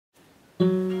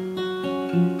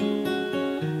No,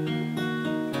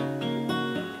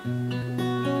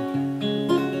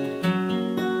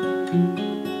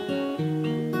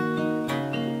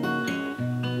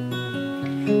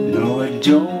 I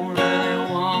don't really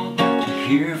want to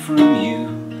hear from you.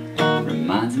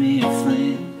 Reminds me of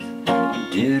things I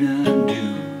didn't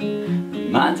do.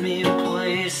 Reminds me of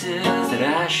places that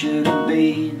I should have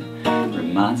been.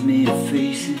 Reminds me of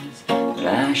faces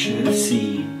that I should have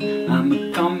seen. I'm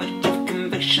a convict of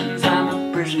convictions, I'm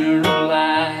a prisoner of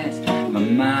lies. My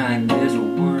mind is a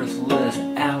worthless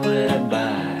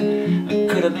alibi. I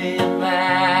could have been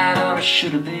that, or I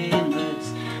should have been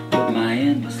this. With my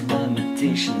endless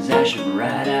limitations, I should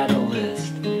write out a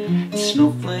list.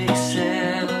 Snowflakes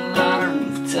settle on a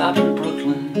rooftop in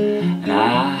Brooklyn, and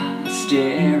I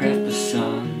stare at the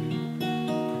sun.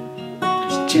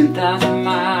 It's 10,000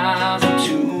 miles and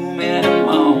too many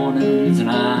mornings, and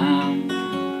I'm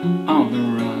on the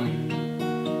run,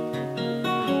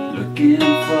 looking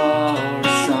for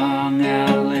a song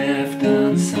I left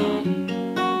unsung.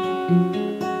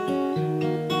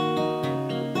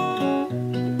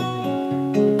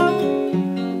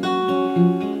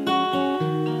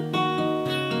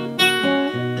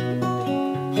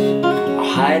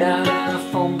 Hide out in a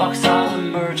phone box, I'll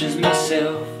emerge as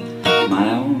myself.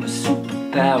 My only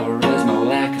superpower is my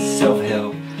lack of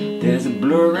self-help. There's a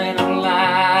blurring of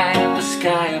light in the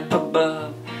sky up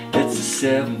above. It's a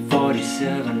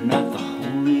 747, not the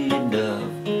holy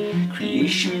dove.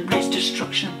 Creation breeds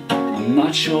destruction, I'm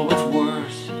not sure what's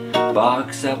worse.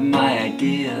 Box up my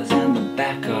ideas in the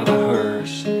back of a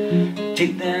hearse.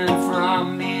 Take them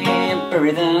from me and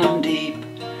bury them deep.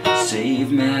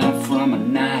 Save me from a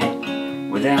night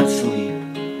without sleep.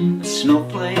 A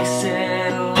snowflake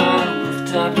settle on a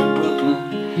rooftop in Brooklyn,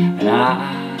 and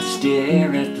I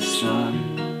stare at the sun.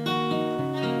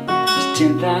 There's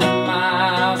 10,000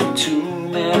 miles and too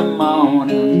many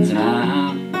mornings, and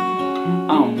I'm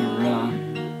on the run,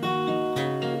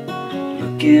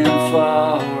 looking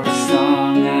for a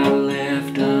song I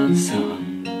left unsung.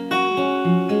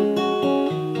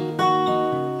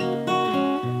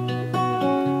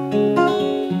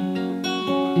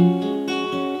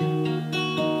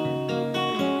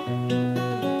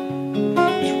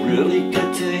 Really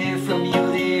good to hear from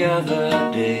you the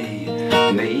other day.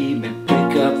 Made me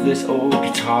pick up this old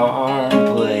guitar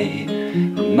and play.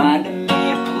 Reminded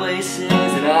me of places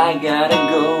that I gotta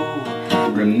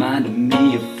go. Reminded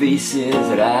me of faces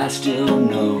that I still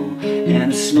know.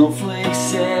 And a snowflake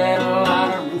settle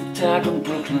on a rooftop in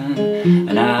Brooklyn,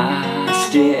 and I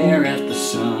stare at the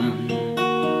sun.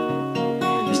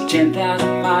 There's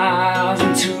 10,000 miles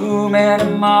and too many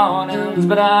mornings,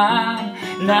 but I'm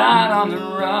not on the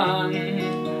run.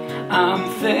 I'm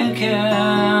thinking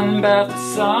about the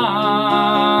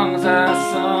songs I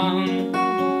sung.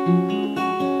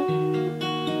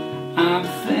 I'm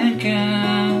thinking